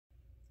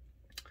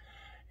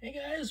Hey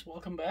guys,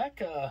 welcome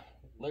back.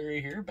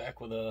 Larry here,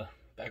 back with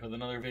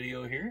another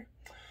video here.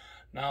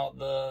 Now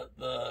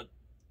the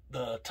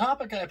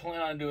topic I plan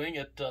on doing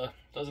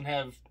doesn't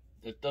have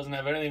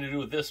anything to do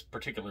with this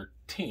particular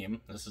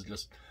team. This is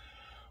just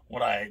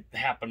what I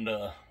happen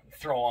to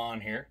throw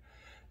on here.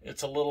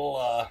 It's a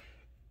little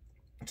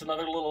it's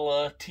another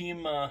little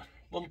team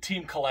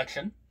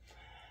collection,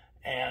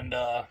 and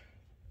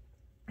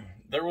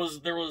there was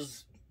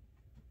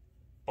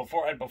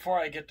before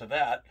I get to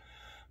that.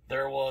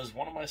 There was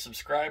one of my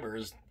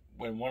subscribers,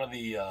 when one of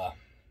the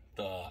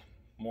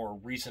more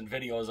recent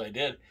videos I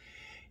did,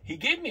 he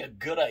gave me a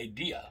good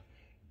idea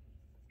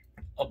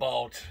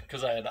about,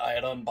 because I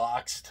had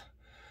unboxed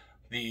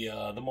the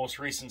most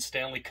recent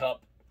Stanley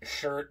Cup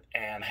shirt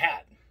and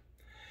hat,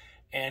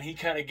 and he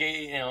kind of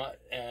gave,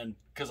 and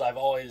because I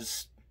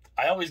always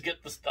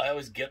get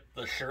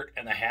the shirt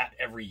and the hat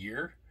every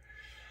year,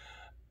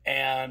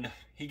 and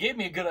he gave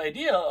me a good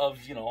idea of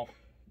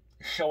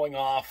showing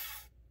off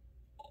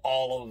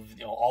all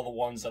the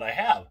ones that I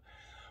have.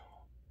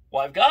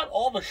 Well, I've got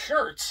all the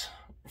shirts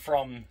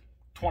from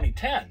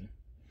 2010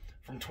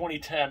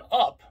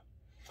 up.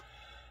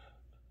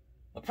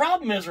 The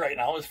problem is right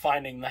now is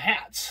finding the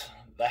hats.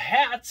 The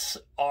hats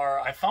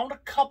I found a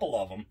couple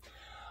of them.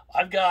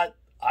 I've got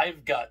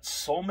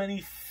so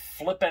many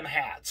flippin'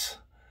 hats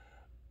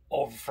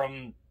over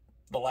from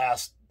the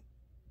last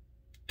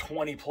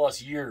 20 plus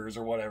years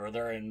or whatever.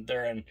 They're in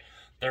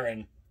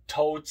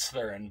totes,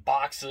 they're in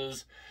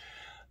boxes.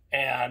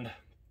 And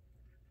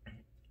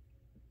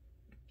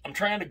I'm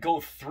trying to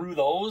go through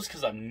those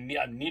because I'm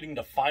needing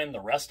to find the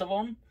rest of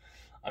them.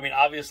 I mean,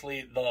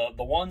 obviously,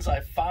 the ones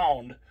I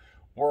found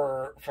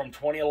were from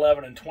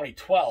 2011 and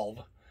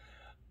 2012.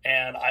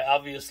 And I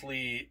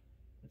obviously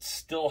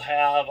still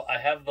have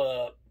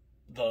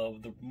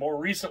the more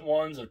recent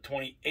ones of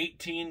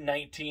 2018,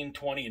 19,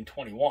 20, and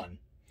 21.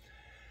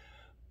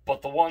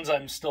 But the ones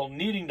I'm still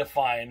needing to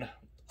find,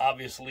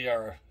 obviously,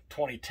 are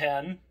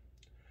 2010,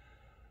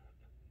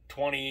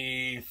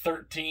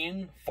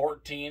 2013,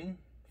 14,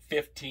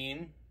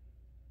 15,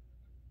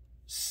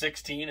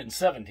 16, and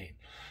 17.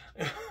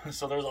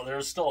 So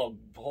there's still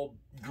a whole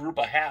group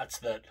of hats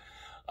that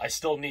I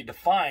still need to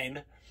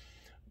find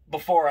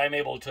before I'm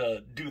able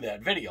to do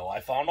that video.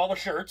 I found all the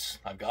shirts.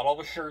 I've got all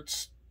the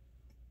shirts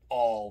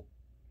all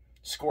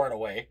squared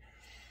away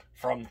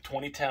from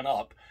 2010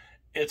 up.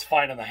 It's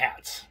finding the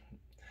hats.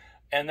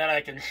 And then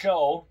I can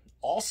show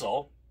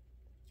also,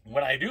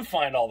 when I do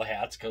find all the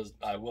hats, because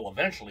I will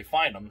eventually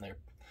find them, they're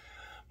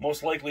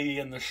most likely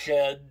in the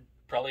shed,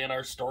 probably in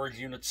our storage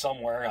unit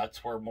somewhere.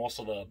 That's where most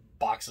of the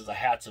boxes of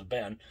hats have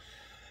been.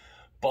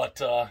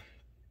 But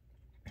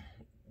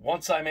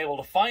once I'm able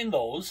to find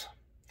those,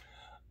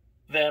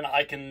 then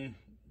I can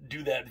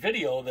do that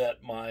video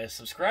that my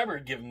subscriber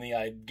given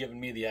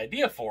me the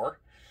idea for,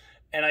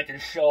 and I can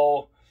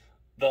show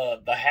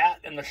the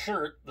hat and the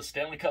shirt, the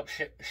Stanley Cup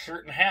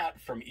shirt and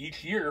hat from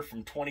each year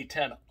from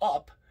 2010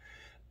 up.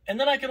 And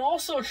then I can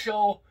also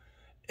show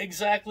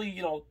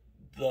exactly,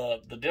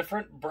 the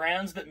different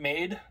brands that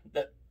made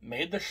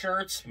the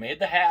shirts, made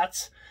the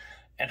hats,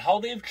 and how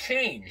they've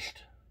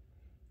changed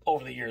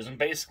over the years, and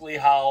basically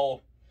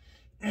how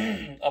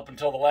up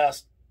until the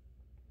last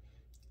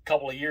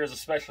couple of years,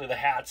 especially the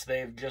hats,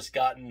 they've just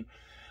gotten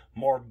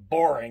more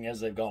boring as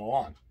they've gone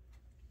along.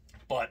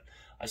 But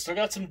I still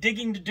got some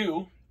digging to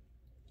do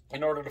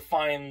in order to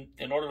find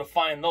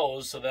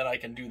those, so that I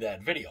can do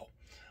that video,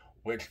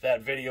 which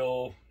that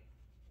video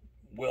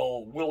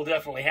will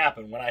definitely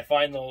happen when I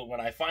find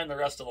the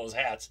rest of those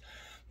hats.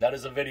 That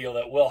is a video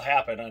that will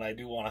happen, and I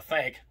do want to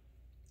thank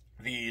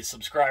the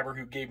subscriber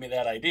who gave me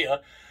that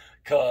idea,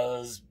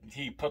 because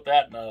he put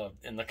that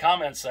in the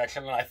comments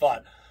section, and I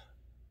thought,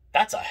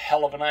 that's a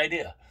hell of an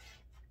idea.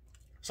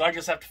 So I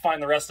just have to find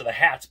the rest of the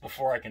hats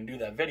before I can do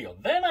that video.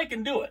 Then I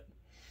can do it.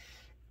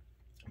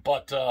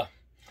 But I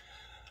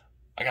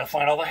gotta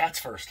find all the hats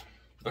first.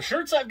 The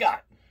shirts I've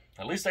got.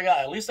 At least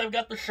I've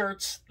got the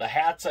shirts. The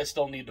hats I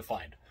still need to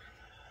find.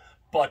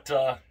 But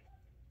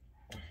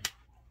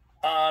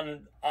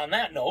on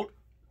that note,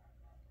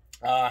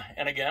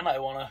 and again, I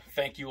want to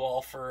thank you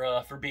all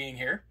for being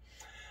here.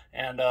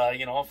 And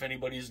if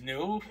anybody's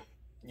new,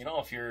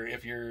 if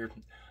you're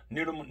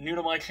new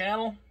to my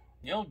channel,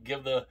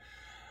 give the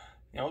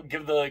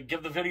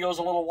videos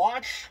a little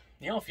watch.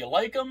 If you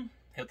like them,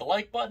 hit the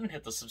like button,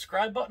 hit the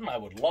subscribe button. I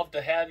would love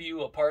to have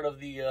you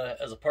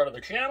as a part of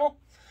the channel.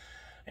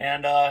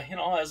 And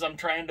as I'm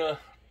trying to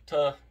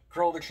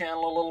grow the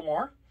channel a little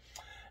more.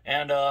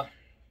 And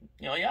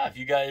yeah,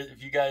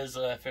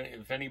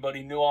 if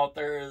anybody new out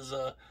there is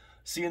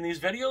seeing these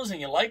videos and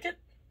you like it,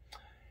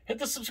 hit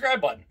the subscribe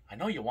button. I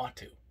know you want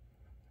to.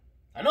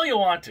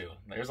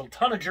 There's a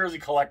ton of jersey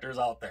collectors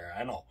out there,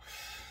 I know.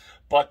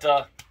 But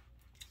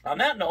on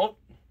that note,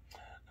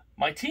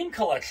 my team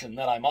collection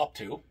that I'm up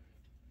to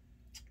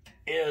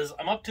is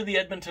I'm up to the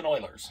Edmonton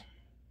Oilers.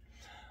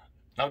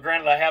 Now,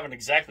 granted, I haven't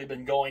exactly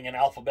been going in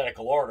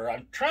alphabetical order.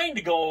 I'm trying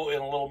to go in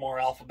a little more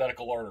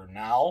alphabetical order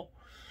now.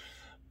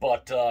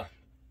 But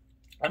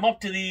I'm up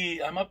to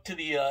the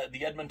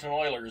Edmonton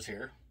Oilers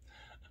here.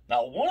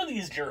 Now, one of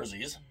these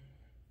jerseys,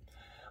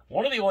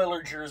 one of the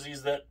Oiler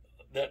jerseys that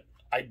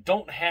I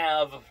don't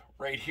have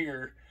right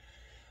here,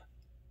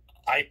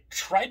 I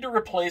tried to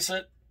replace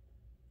it,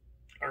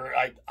 or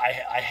I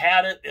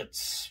had it.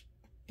 It's,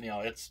 you know,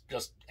 it's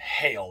just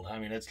hailed. I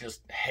mean, it's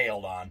just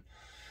hailed on.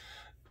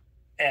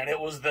 And it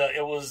was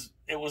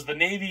the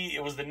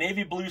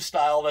navy blue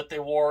style that they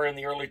wore in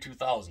the early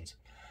 2000s.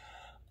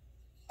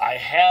 I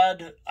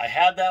had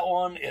that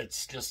one.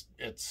 It's just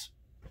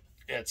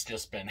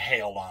been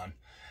hailed on.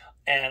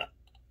 And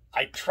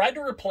I tried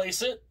to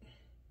replace it,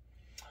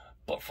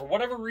 but for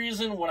whatever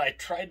reason, when I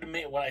tried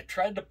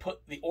to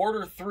put the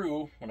order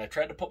through, when I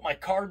tried to put my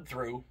card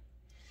through,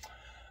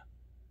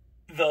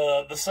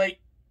 the site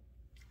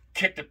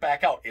kicked it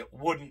back out. It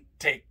wouldn't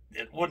take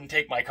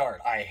my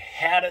card. I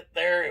had it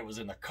there. It was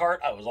in the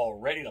cart. I was all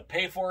ready to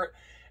pay for it,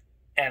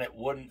 and it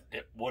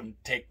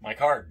wouldn't take my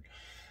card.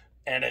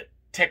 And it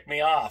ticked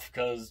me off,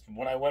 because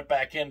when I went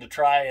back in to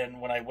try, and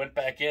when I went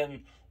back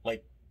in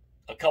like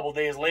a couple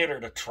days later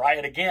to try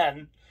it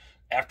again,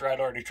 after I'd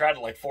already tried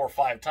it like 4 or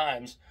 5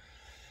 times,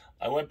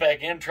 I went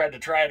back in, tried to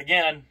try it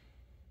again,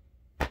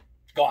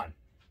 gone,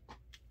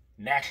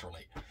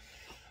 naturally.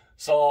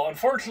 So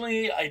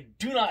unfortunately, I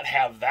do not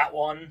have that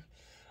one.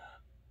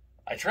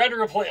 I tried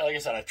to replace, like I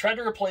said, I tried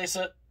to replace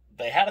it.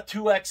 They had a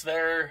 2X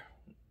there.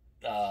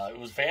 It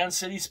was Van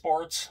City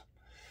Sports,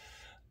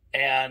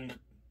 and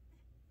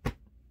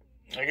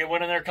I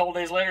went in there a couple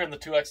days later, and the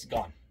 2X is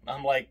gone.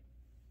 I'm like,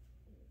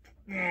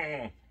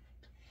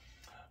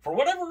 For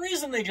whatever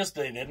reason,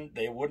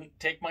 they wouldn't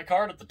take my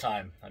card at the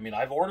time. I mean,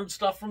 I've ordered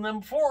stuff from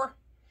them before.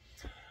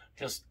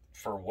 Just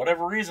for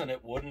whatever reason,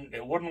 it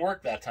wouldn't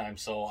work that time.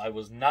 So I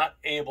was not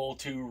able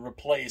to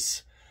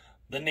replace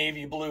the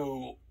navy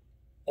blue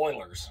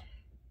Oilers,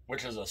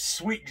 which is a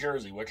sweet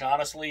jersey, which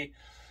honestly,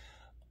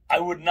 I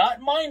would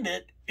not mind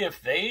it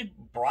if they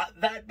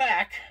brought that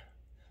back.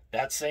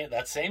 That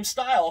same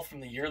style from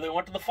the year they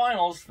went to the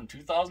finals from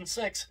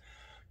 2006.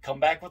 Come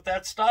back with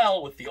that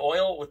style with the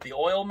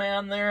oil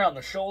man there on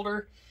the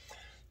shoulder.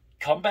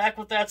 Come back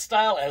with that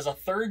style as a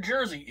third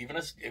jersey, even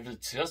if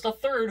it's just a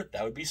third,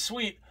 that would be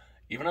sweet.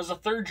 Even as a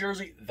third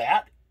jersey,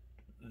 that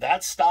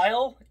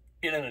style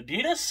in an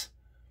Adidas,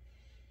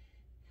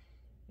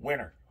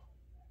 winner,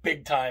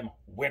 big time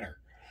winner.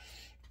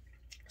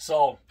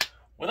 So,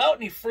 without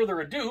any further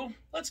ado,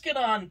 let's get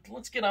on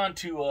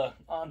to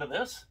onto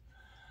this.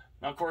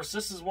 Now, of course,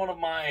 this is one of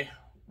my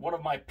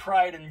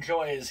pride and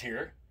joys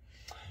here.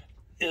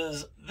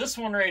 Is this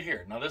one right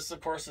here. Now this, of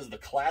course, is the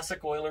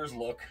classic Oilers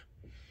look.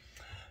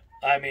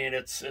 I mean,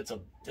 it's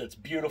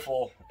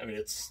beautiful. I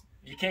mean,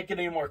 you can't get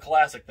any more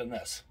classic than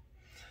this.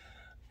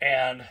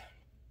 And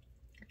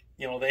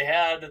you know, they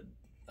had,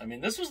 I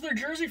mean, this was their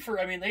jersey for,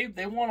 I mean,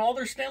 they won all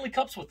their Stanley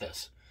Cups with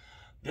this.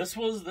 This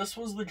was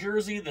the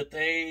jersey that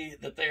they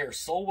are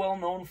so well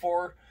known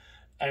for.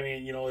 I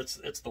mean, you know, it's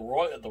the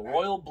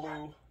royal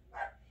blue.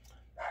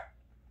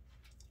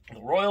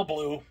 The royal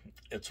blue.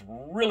 It's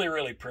really,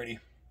 really pretty.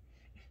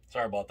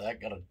 Sorry about that.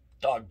 Got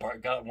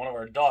one of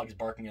our dogs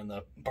barking in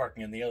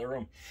the other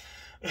room.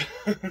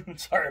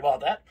 Sorry about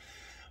that.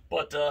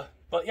 But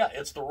yeah,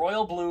 it's the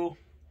royal blue.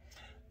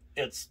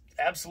 It's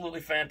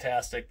absolutely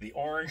fantastic. The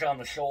orange on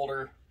the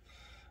shoulder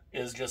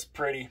is just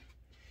pretty.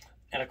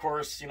 And of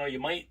course, you know, you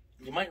might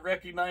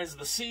recognize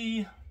the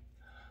C.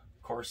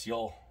 Of course,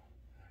 you'll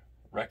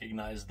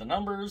recognize the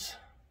numbers.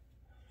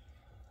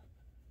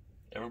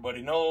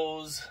 Everybody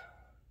knows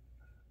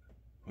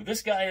who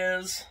this guy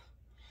is.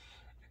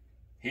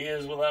 He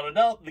is, without a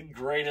doubt, the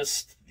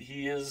greatest.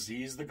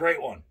 He's the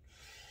great one.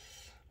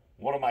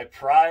 One of my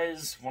pride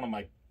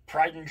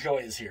and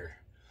joys here.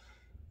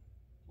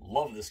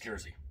 Love this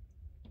jersey.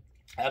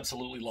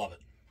 Absolutely love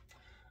it.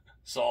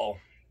 So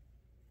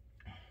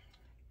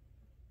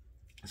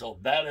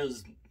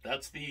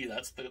that's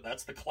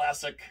the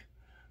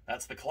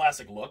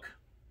classic look.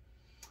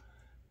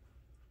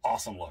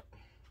 Awesome look.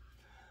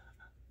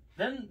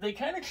 Then they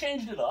kind of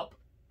changed it up,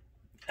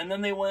 and then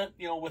they went,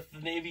 you know, with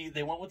the navy.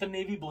 They went with the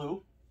navy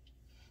blue,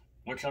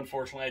 which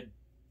unfortunately I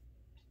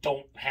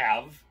don't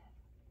have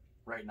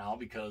right now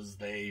because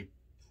they,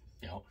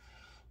 you know,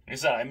 like I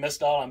said, I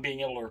missed out on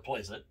being able to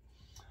replace it.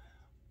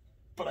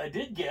 But I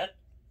did get,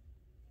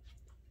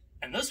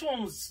 and this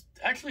one was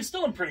actually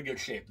still in pretty good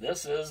shape.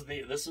 This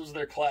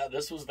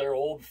was their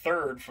old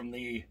third from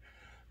the,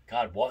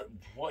 God,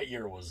 what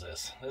year was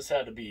this? This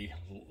had to be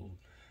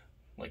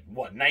like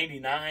what,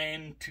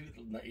 99 to,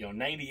 you know,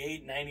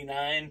 98,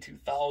 99,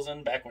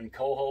 2000, back when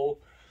Coho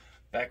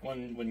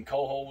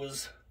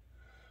was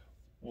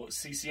what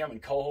CCM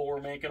and Coho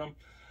were making them.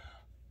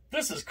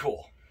 This is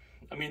cool.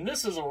 I mean,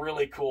 this is a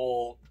really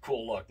cool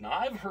look. Now,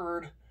 I've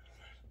heard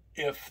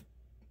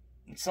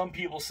some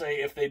people say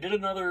if they did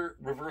another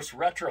reverse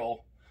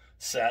retro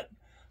set,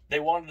 they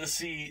wanted to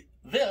see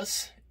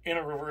this in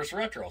a reverse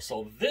retro.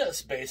 So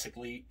this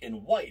basically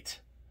in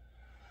white,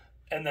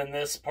 and then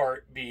this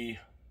part be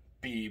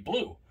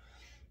blue.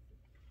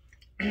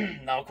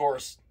 Now, of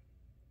course,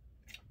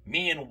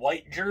 me in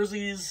white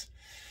jerseys,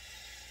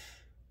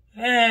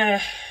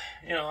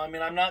 You know, I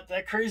mean, I'm not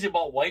that crazy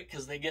about white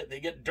because they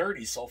get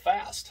dirty so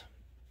fast.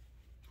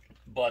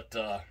 But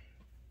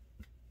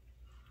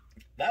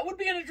that would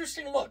be an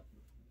interesting look.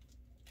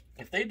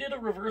 If they did a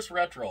reverse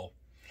retro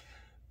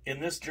in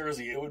this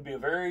jersey, it would be a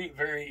very,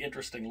 very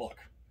interesting look.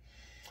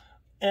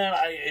 And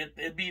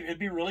it'd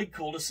be really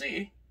cool to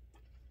see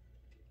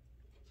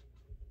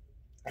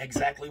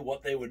exactly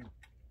what they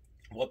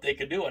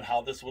could do and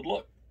how this would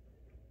look.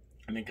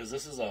 I mean, because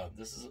this is a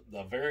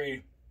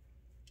very,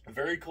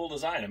 very cool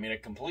design. I mean,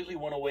 it completely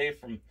went away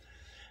from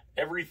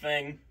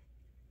everything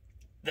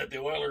that the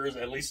Oilers,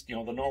 at least, you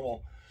know, the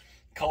normal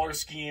color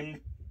scheme,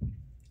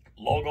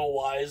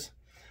 logo-wise.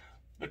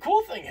 The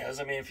cool thing is,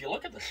 I mean, if you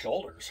look at the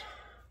shoulders,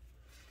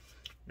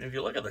 if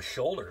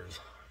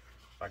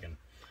I can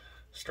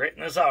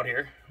straighten this out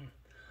here,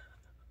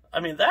 I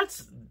mean, that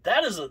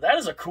is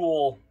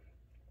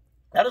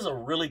a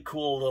really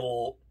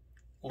cool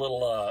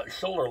little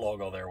shoulder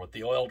logo there with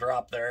the oil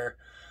drop there,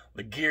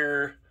 the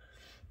gear.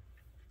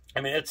 I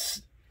mean,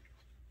 it's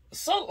a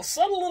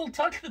subtle little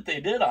touch that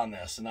they did on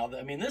this. Now,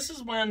 I mean, this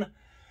is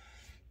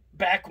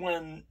back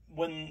when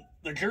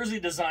the jersey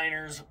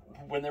designers,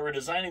 when they were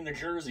designing the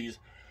jerseys,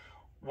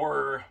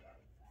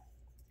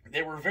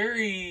 they were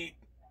very,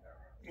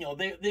 you know,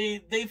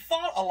 they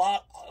thought a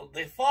lot.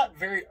 They thought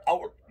very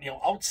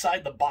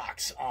outside the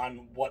box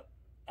on what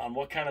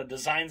kind of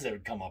designs they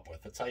would come up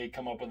with. That's how you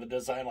come up with a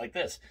design like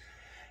this.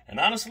 And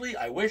honestly,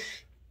 I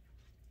wish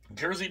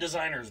jersey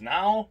designers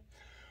now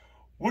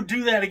would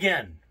do that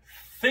again.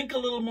 Think a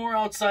little more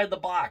outside the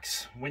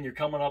box when you're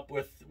coming up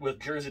with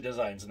jersey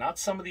designs. Not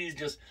some of these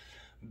just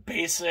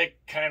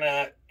basic kind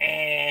of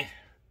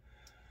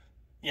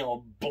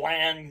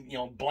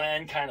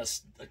bland kind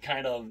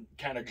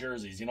of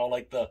jerseys. You know,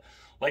 like the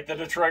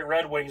Detroit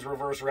Red Wings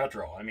reverse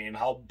retro. I mean,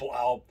 how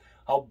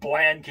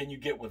bland can you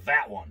get with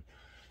that one?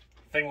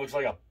 Thing looks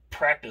like a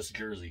practice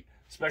jersey,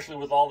 especially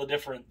with all the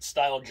different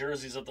style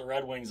jerseys that the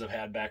Red Wings have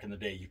had back in the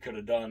day. You could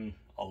have done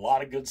a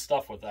lot of good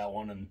stuff with that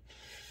one, and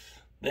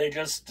they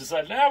just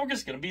decided, we're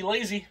just going to be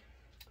lazy.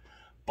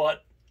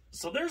 But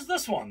so there's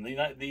this one,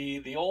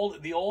 the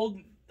old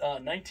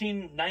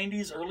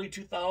 1990s, early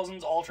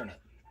 2000s alternate.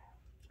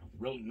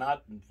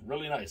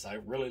 Really nice. I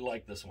really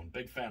like this one.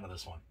 Big fan of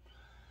this one.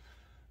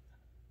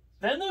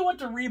 Then they went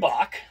to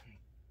Reebok,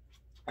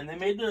 and they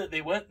made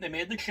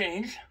the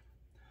change,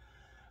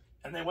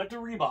 and they went to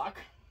Reebok.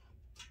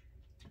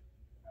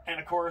 And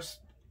of course,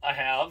 I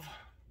have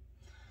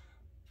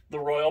the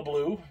royal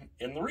blue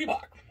in the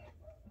Reebok.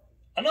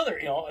 Another,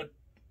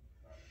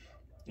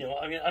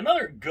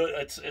 another good.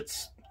 I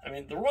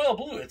mean, the royal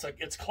blue.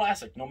 It's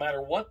classic. No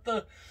matter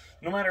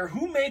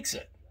who makes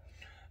it.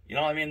 You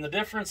know, I mean, the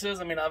difference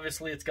is, I mean,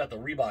 obviously it's got the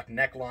Reebok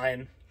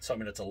neckline, so I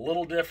mean, it's a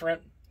little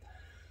different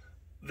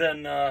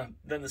than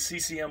the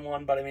CCM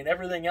one. But I mean,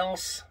 everything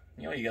else,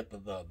 you know, you got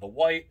the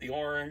white, the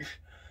orange,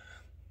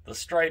 the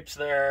stripes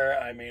there.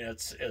 I mean,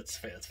 it's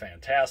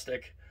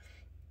fantastic.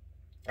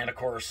 And of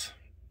course,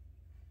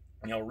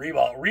 you know,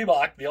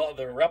 Reebok,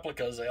 the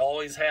replicas, they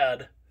always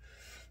had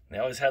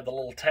the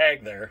little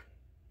tag there.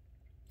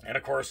 And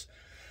of course,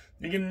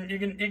 you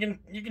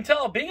can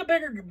tell, being a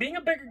bigger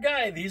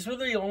guy, these were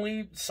the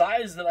only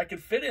size that I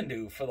could fit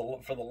into for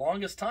the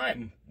longest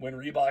time when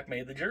Reebok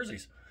made the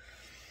jerseys.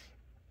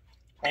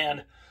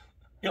 And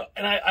you know,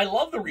 and I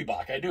love the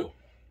Reebok, I do.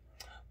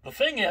 The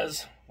thing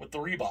is, with the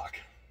Reebok,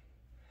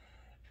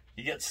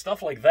 you get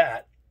stuff like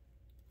that.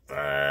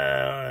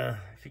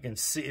 If you can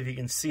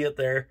see it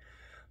there,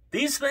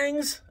 these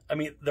things, I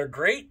mean, they're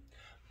great,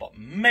 but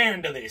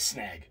man, do they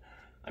snag.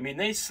 I mean,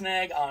 they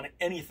snag on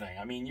anything.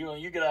 I mean,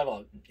 you could have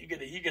a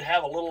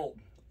little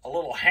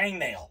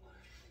hangnail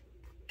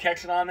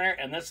catch it on there,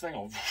 and this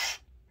thing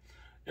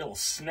it'll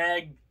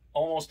snag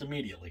almost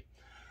immediately.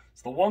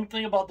 It's the one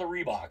thing about the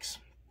Reeboks.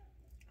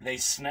 They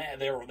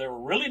were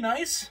really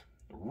nice,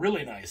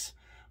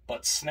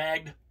 but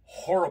snagged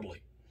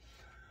horribly.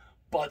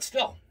 But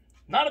still,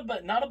 not a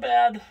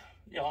bad.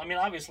 You know, I mean,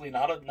 obviously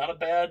not a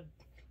bad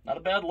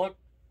look.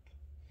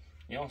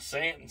 You know,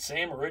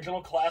 same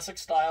original classic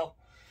style.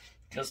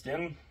 Just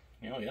in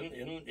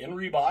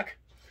Reebok.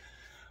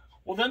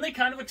 Well, then they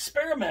kind of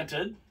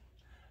experimented,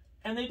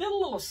 and they did a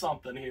little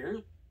something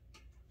here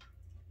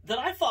that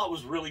I thought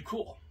was really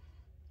cool.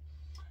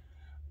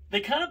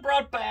 They kind of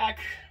brought back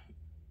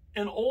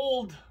an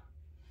older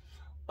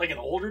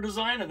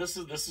design, and this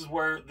is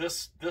where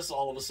this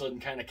all of a sudden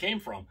kind of came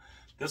from.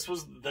 This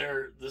was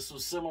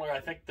similar,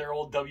 I think, their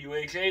old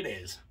WHA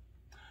days.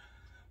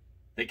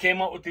 They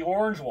came up with the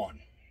orange one.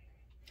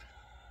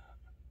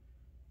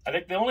 I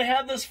think they only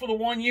had this for the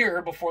 1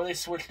 year before they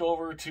switched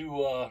over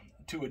to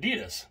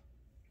Adidas.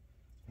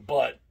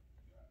 But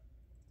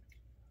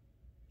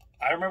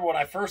I remember when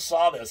I first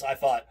saw this, I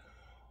thought,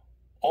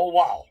 oh,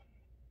 wow,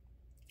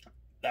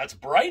 that's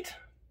bright,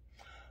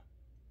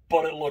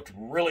 but it looked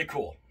really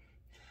cool.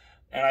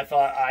 And I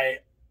thought,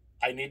 I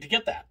need to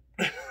get that.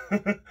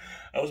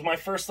 That was my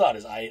first thought,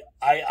 is I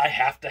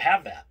have to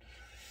have that.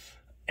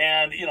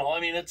 And, you know, I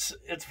mean, it's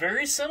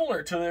very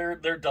similar to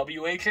their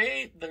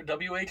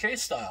WHA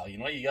style. You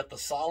know, you got the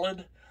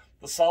solid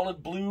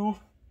solid blue.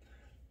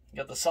 You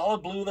got the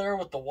solid blue there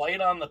with the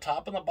white on the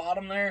top and the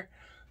bottom there.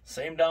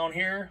 Same down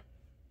here.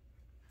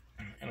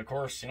 And of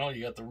course, you know,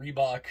 you got the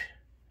Reebok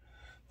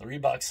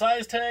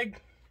size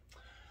tag.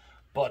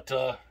 But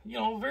you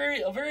know,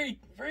 very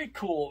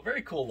cool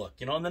look.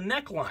 You know, and the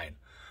neckline.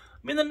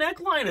 I mean, the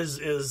neckline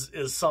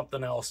is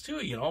something else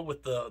too. You know,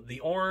 with the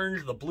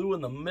orange, the blue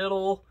in the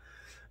middle,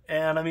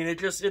 and I mean,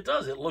 it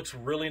looks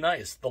really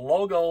nice. The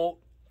logo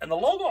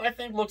I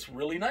think looks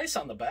really nice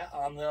on the back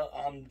on the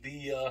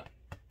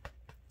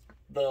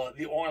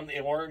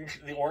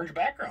orange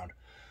background.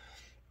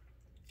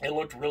 It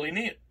looked really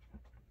neat,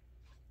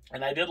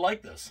 and I did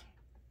like this.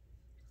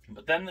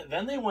 But then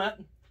they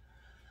went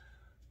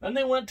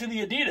to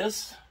the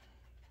Adidas,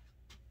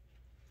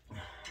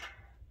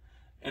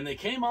 and they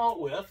came out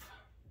with,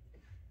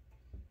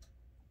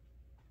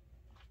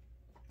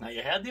 now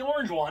you had the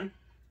orange one,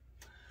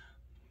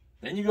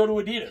 then you go to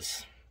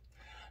Adidas.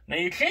 Now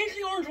you change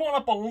the orange one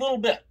up a little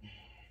bit.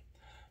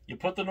 You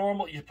put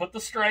the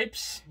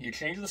stripes, you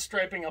change the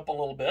striping up a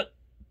little bit.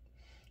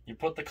 You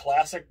put the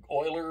classic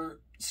Oiler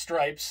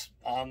stripes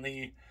on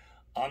the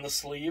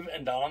sleeve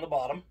and down on the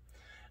bottom.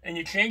 And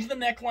you change the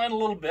neckline a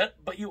little bit,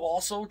 but you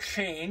also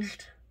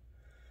changed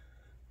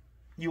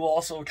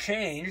the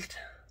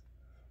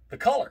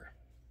color.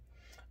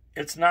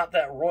 It's not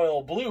that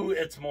royal blue,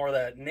 it's more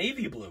that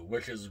navy blue,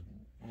 which is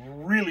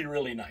really,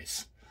 really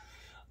nice.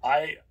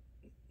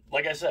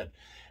 Like I said,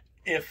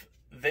 if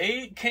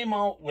they came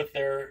out with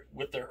their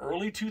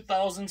early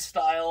 2000s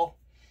style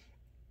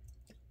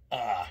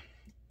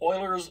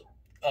Oilers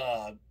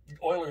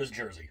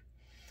jersey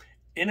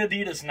in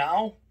Adidas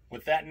now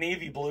with that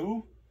navy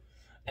blue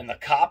and the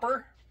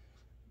copper,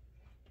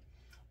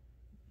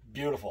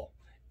 beautiful.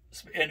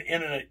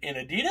 In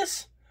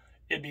Adidas,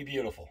 it'd be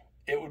beautiful.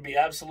 It would be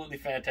absolutely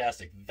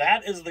fantastic.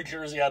 That is the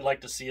jersey I'd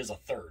like to see as a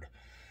third.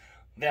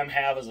 Them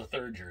have as a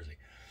third jersey.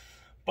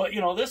 But,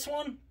 you know, this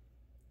one,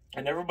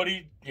 and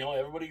everybody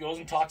goes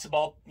and talks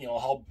about, you know,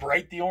 how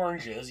bright the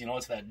orange is. You know,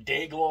 it's that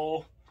day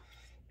glow,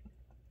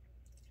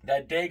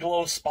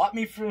 spot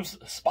me from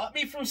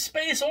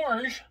space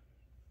orange.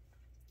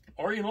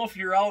 Or, you know, if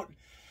you're out,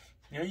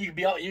 you know, you could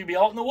be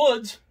out in the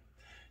woods.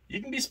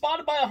 You can be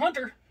spotted by a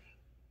hunter.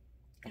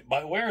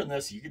 By wearing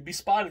this, you could be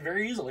spotted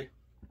very easily.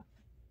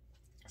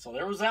 So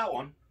there was that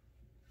one.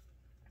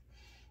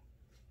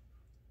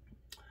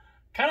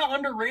 Kind of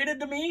underrated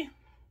to me.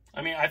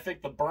 I mean, I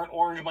think the burnt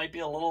orange might be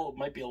a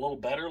little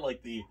better,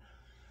 like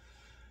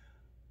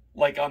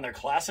on their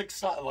classic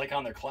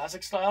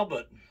style,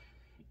 but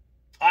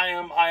I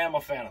am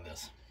a fan of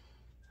this.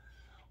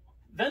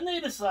 Then they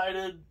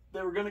decided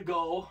they were going to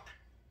go.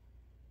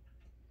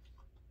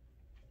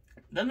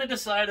 Then they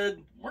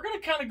decided we're going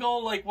to kind of go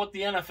like what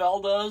the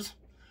NFL does.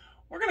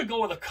 We're going to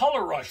go with a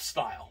color rush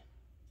style.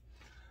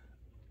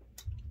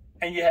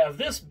 And you have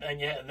this,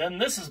 and then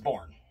this is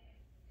born.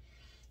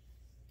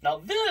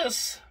 Now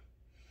this,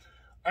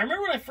 I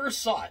remember when I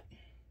first saw it,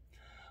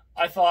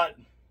 I thought,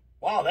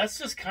 wow, that's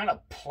just kind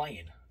of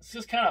plain. It's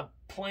just kind of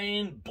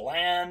plain,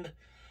 bland,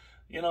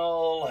 you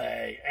know,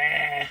 like,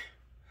 eh.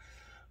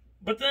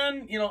 But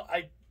then, you know,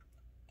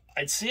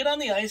 I'd see it on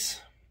the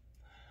ice,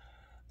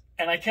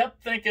 and I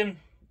kept thinking,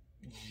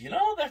 you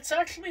know, that's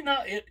actually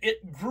not,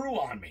 it grew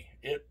on me.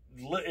 It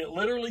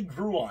literally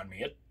grew on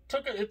me. It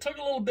took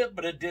a little bit,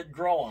 but it did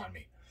grow on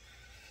me.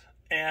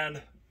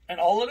 And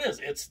all it is,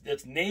 it's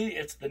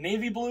the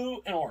navy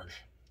blue and orange.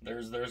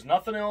 There's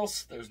nothing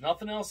else. There's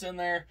nothing else in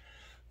there.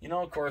 You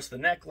know, of course, the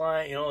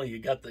neckline, you know, you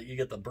get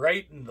the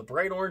bright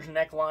orange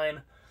neckline.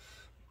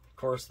 Of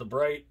course, the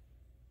bright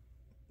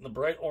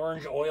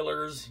orange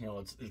Oilers, you know,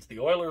 it's the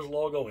Oilers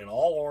logo in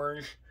all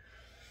orange.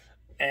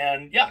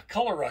 And yeah,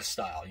 color rush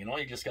style, you know,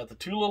 you just got the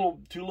two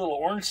little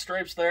orange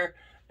stripes there.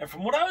 And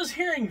from what I was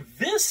hearing,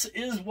 this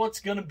is what's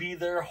going to be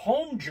their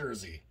home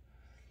jersey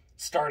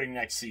starting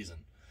next season.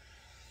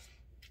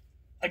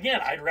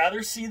 Again, I'd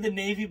rather see the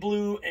navy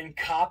blue and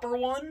copper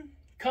one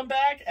come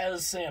back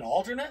as, say, an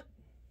alternate.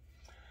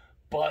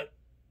 But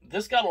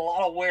this got a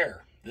lot of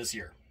wear this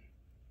year.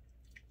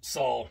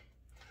 So,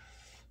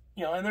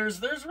 you know, and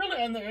there's really,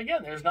 and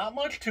again, there's not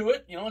much to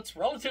it. You know, it's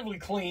relatively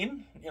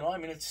clean. You know, I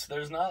mean,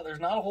 there's not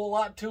a whole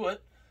lot to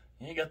it.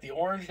 You got the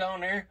orange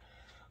down there.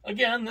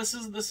 Again, this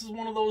is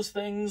one of those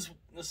things.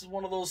 This is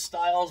one of those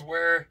styles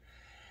where,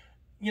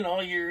 you know,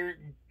 I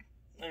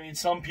mean,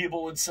 some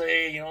people would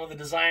say, you know, the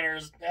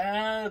designer's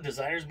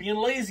being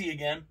lazy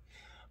again,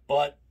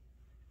 but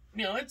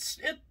you know,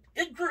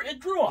 it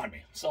grew on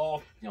me.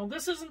 So, you know,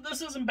 this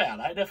isn't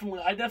bad. I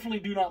definitely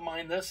do not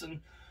mind this,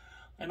 and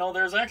I know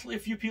there's actually a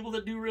few people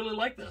that do really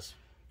like this.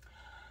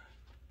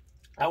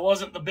 I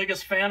wasn't the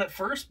biggest fan at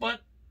first,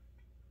 but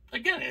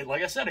again,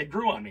 like I said, it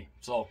grew on me.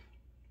 So,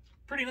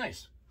 pretty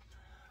nice.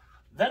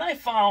 Then I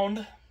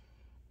found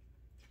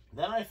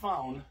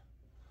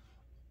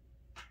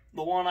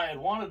the one I had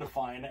wanted to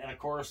find, and of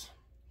course,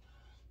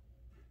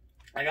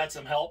 I got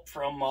some help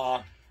from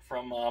my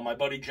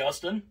buddy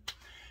Justin.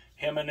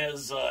 Him and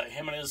his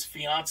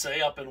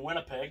fiance up in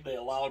Winnipeg. They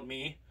allowed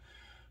me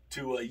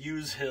to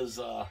use his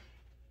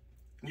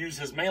use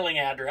his mailing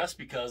address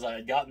because I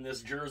had gotten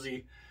this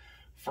jersey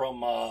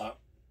from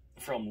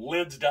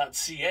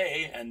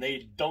lids.ca, and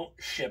they don't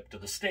ship to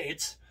the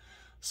States.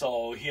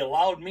 So he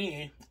allowed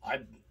me,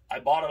 I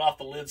bought it off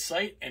the Lids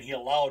site, and he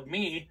allowed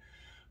me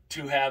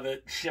to have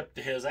it shipped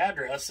to his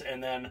address.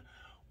 And then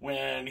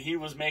when he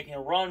was making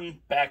a run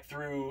back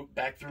through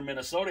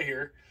Minnesota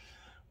here,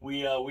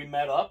 we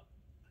met up.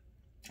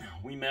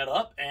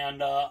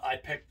 And I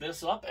picked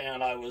this up,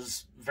 and I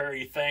was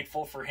very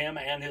thankful for him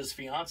and his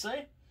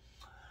fiance.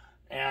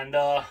 And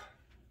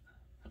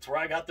that's where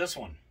I got this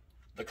one.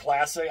 The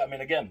classic, I mean,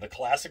 again, the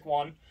classic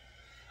one.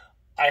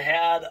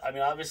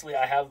 Obviously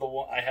I have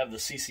the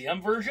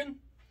CCM version.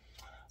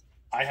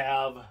 I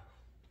have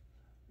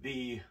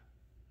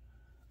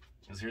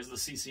here's the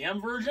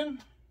CCM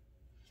version.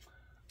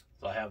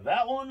 So I have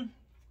that one.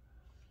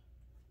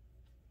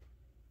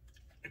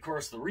 Of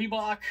course, the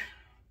Reebok.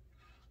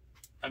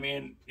 I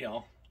mean, you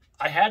know,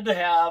 I had to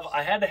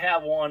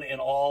have one in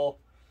all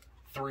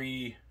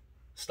three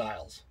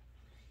styles.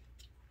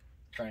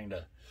 Trying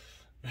to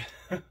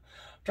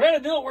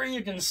do it where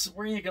you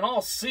can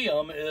all see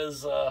them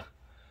is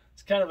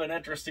it's kind of an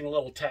interesting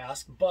little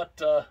task,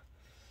 but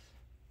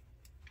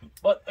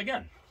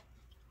again,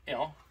 you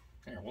know,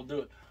 here we'll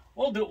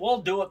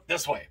do it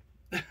this way.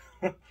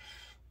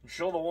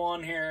 Show the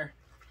one here.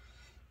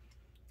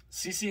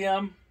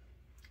 CCM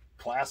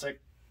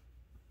classic,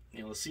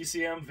 you know, the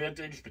CCM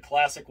vintage, the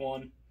classic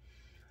one.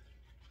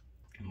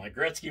 My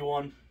Gretzky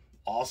one,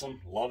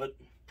 awesome, love it.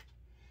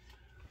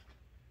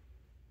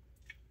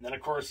 Then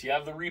of course you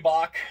have the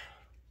Reebok,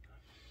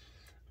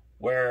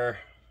 where,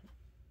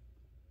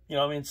 you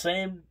know, I mean,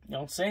 same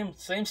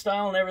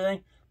style and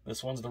everything.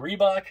 This one's the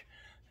Reebok,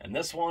 and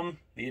this one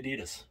the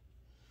Adidas.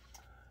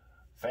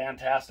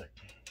 Fantastic.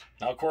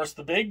 Now, of course,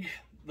 the big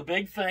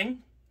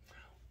thing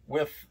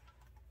with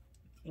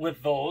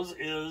those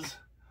is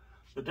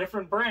the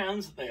different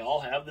brands. They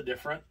all have the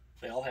different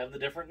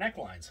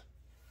necklines.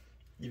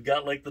 You've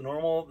got like the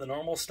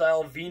normal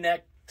style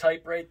V-neck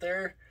type right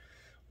there.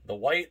 The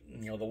white,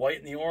 you know, the white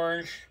and the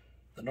orange,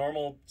 the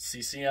normal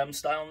CCM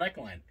style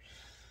neckline.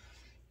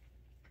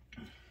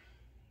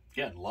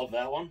 Again, love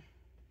that one.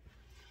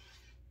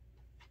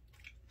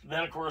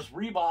 Then, of course,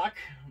 Reebok,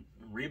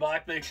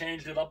 they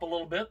changed it up a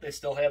little bit. They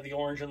still have the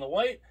orange and the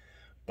white,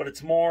 but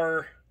it's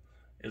more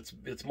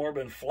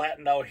been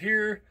flattened out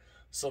here,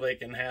 so they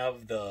can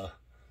have the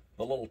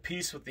little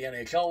piece with the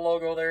NHL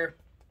logo there.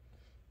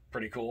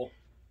 Pretty cool.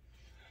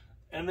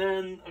 And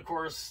then, of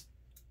course,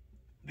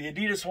 the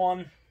Adidas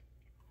one,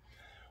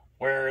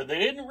 where they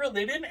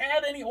didn't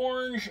add any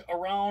orange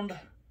around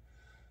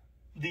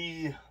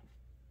the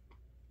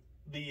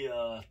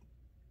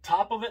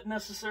top of it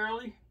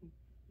necessarily.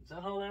 Is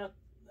that how that?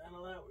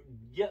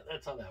 Yeah,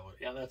 that's how that was.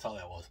 Yeah, that's how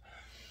that was.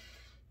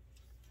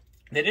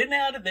 They didn't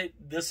add it.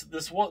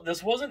 This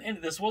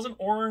wasn't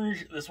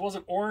orange. This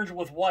wasn't orange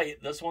with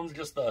white. This one's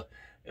just the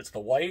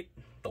white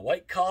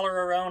collar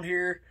around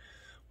here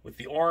with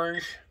the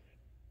orange.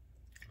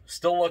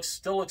 Still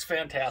looks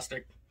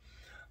fantastic.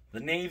 The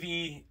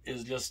navy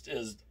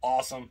is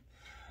awesome.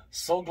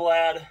 So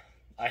glad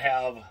I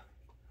have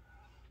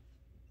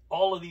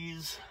all of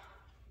these.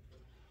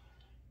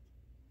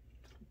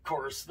 Of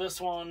course, this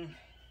one,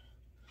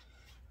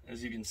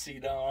 as you can see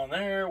down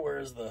there, where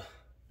is it?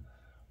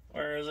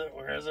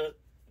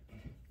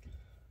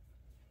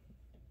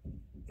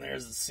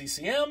 There's the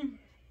CCM.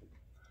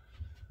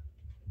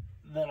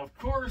 Then, of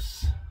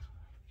course,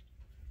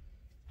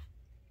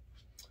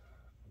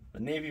 the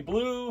navy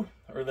blue,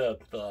 or the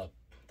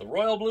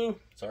royal blue.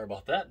 Sorry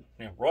about that.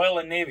 Yeah, royal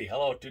and navy.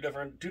 Hello, two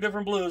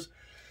different blues.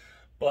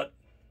 But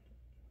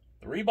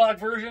the Reebok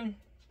version,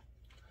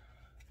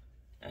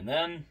 and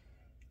then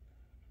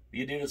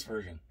the Adidas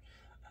version.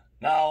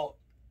 Now,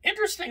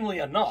 interestingly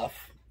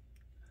enough,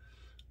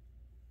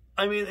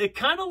 I mean,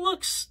 it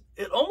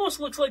almost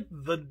looks like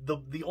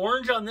the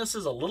orange on this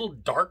is a little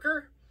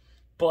darker,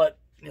 but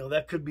you know,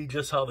 that could be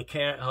just how the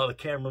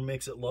camera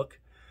makes it look.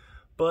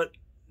 But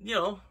you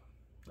know,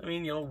 I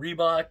mean, you know,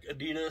 Reebok,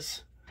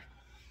 Adidas,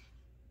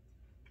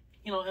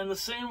 you know, and the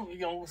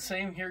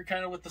same here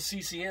kind of with the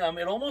CCM.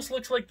 It almost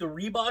looks like the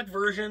Reebok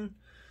version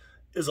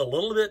is a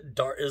little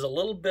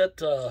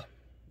bit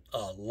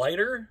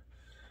lighter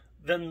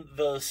than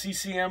the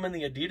CCM and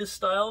the Adidas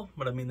style.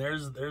 But I mean,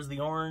 there's the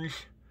orange.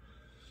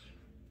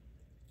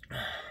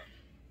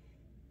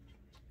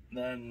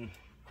 Then,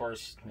 of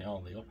course, you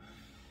know,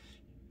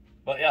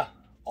 but yeah,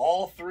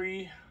 all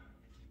three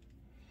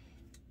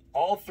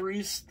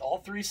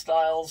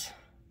styles.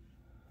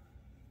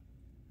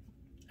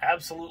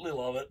 Absolutely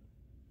love it.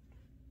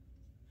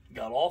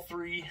 Got all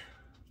three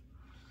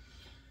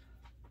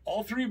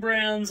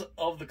brands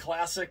of the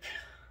classic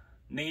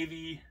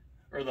navy,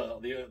 or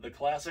the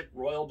classic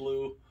royal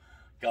blue.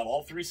 Got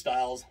all three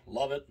styles.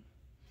 Love it.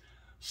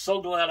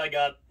 So glad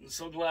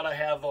I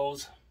have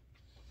those.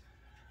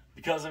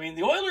 Because I mean,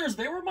 the Oilers,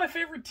 they were my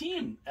favorite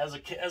team as a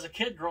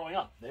kid growing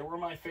up. They were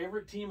my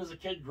favorite team as a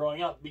kid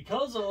growing up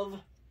because of,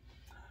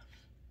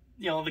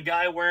 you know, the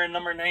guy wearing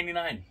number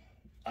 99.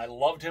 I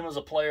loved him as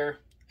a player.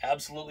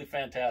 Absolutely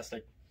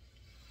fantastic.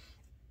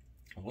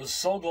 was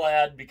so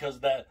glad because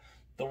the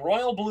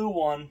royal blue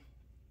one,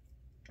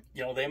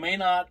 you know, they may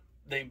not,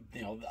 I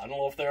don't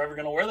know if they're ever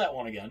going to wear that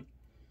one again.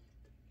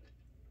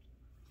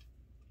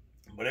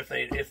 But if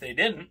they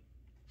didn't,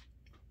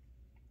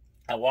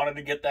 I wanted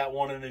to get that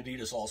one in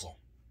Adidas also.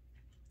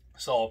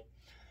 So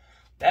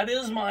that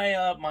is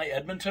my my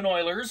Edmonton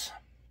Oilers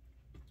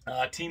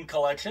team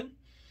collection.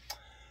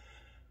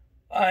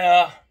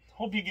 I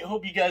hope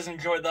you guys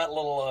enjoyed that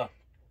little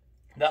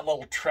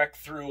trek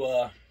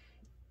through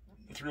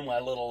my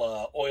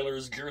little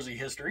Oilers jersey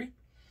history.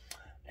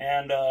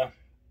 And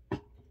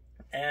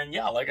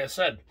yeah, like I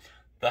said,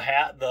 the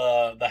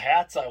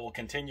hats, I will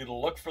continue to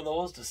look for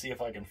those to see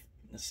if I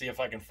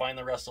can find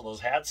the rest of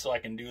those hats so I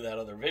can do that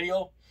other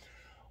video,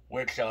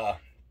 which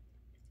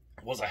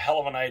was a hell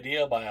of an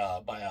idea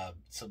by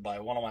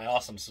one of my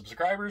awesome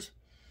subscribers.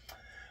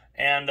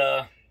 And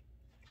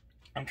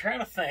I'm trying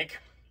to think.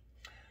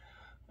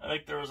 I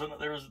think there was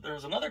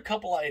another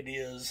couple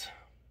ideas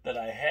that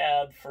I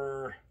had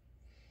for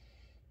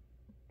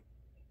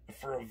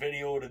a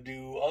video to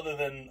do other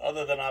than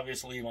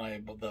obviously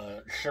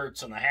the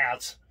shirts and the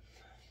hats.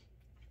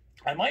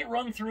 I might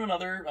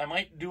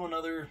do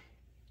another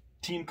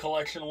team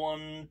collection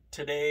one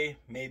today,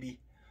 maybe.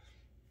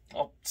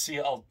 I'll see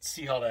how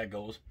that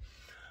goes.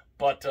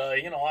 But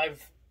you know,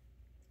 I've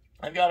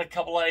got a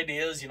couple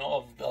ideas, you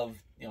know, of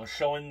you know,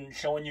 showing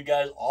you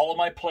guys all of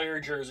my player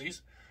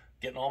jerseys,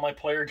 getting all my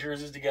player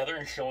jerseys together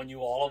and showing you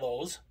all of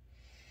those.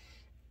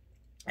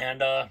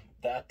 And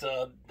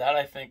that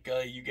I think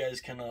you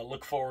guys can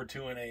look forward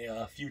to in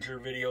a future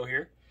video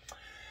here.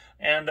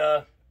 And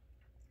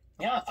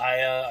yeah,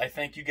 I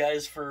thank you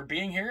guys for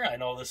being here. I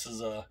know this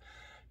is a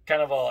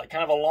kind of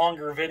a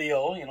longer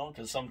video, you know,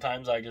 because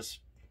sometimes I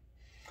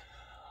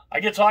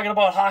get talking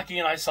about hockey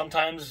and I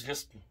sometimes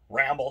just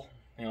ramble.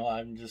 You know,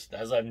 I'm just,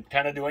 as I'm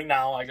kind of doing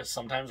now, I just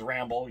sometimes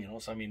ramble, you know,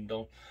 so I mean,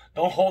 don't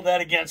hold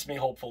that against me,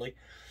 hopefully.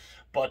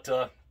 But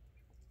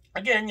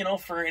again, you know,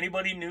 for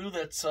anybody new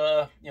that's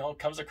you know,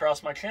 comes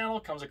across my channel,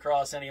 comes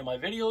across any of my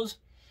videos,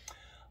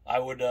 I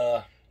would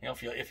you know,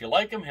 if you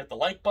like them, hit the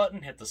like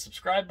button, hit the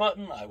subscribe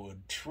button. I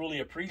would truly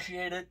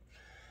appreciate it.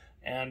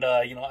 And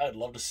you know, I'd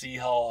love to see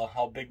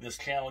how big this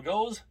channel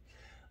goes.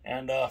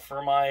 And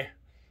for my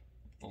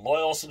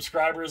loyal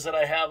subscribers that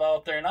I have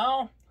out there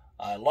now,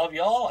 I love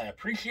y'all. I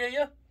appreciate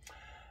you.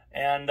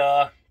 And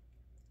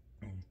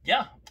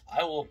yeah,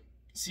 I will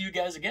see you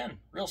guys again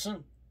real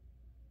soon.